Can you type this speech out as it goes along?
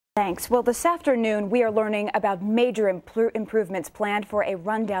Thanks. Well, this afternoon we are learning about major improvements planned for a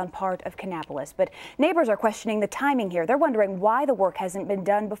rundown part of Kannapolis. But neighbors are questioning the timing here. They're wondering why the work hasn't been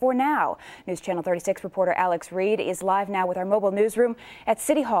done before now. News Channel 36 reporter Alex Reed is live now with our mobile newsroom at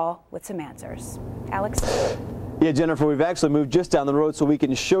City Hall with some answers. Alex? Yeah, Jennifer, we've actually moved just down the road so we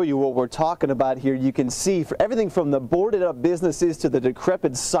can show you what we're talking about here. You can see for everything from the boarded up businesses to the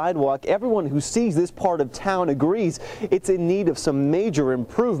decrepit sidewalk, everyone who sees this part of town agrees it's in need of some major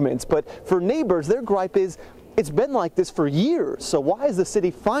improvements. But for neighbors, their gripe is it's been like this for years. So why is the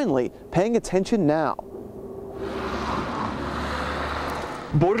city finally paying attention now?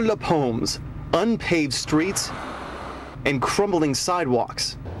 Boarded up homes, unpaved streets, and crumbling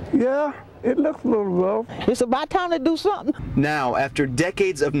sidewalks. Yeah. It looks a little rough. It's about time to do something. Now, after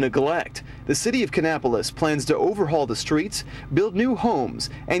decades of neglect, the city of Kannapolis plans to overhaul the streets, build new homes,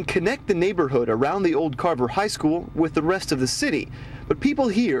 and connect the neighborhood around the old Carver High School with the rest of the city. But people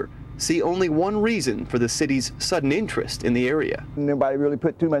here see only one reason for the city's sudden interest in the area. Nobody really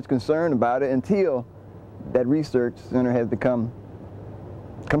put too much concern about it until that research center has become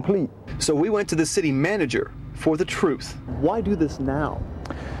complete. So we went to the city manager for the truth. Why do this now?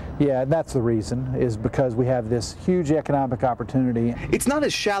 Yeah, that's the reason, is because we have this huge economic opportunity. It's not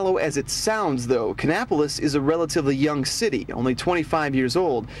as shallow as it sounds, though. Kannapolis is a relatively young city, only 25 years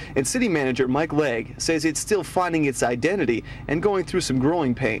old, and city manager Mike Legg says it's still finding its identity and going through some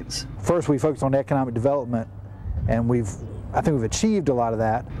growing pains. First, we focused on economic development, and I think we've achieved a lot of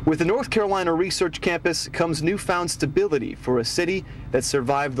that. With the North Carolina Research Campus comes newfound stability for a city that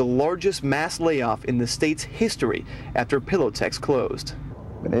survived the largest mass layoff in the state's history after Pillowtex closed.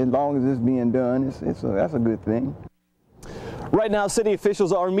 But as long as it's being done, that's a good thing. Right now, city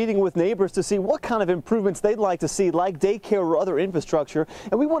officials are meeting with neighbors to see what kind of improvements they'd like to see, like daycare or other infrastructure.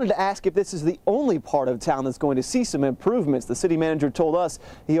 And we wanted to ask if this is the only part of town that's going to see some improvements. The city manager told us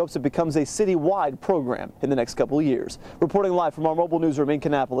he hopes it becomes a citywide program in the next couple of years. Reporting live from our mobile newsroom in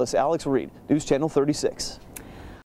Kannapolis, Alex Reed, News Channel 36.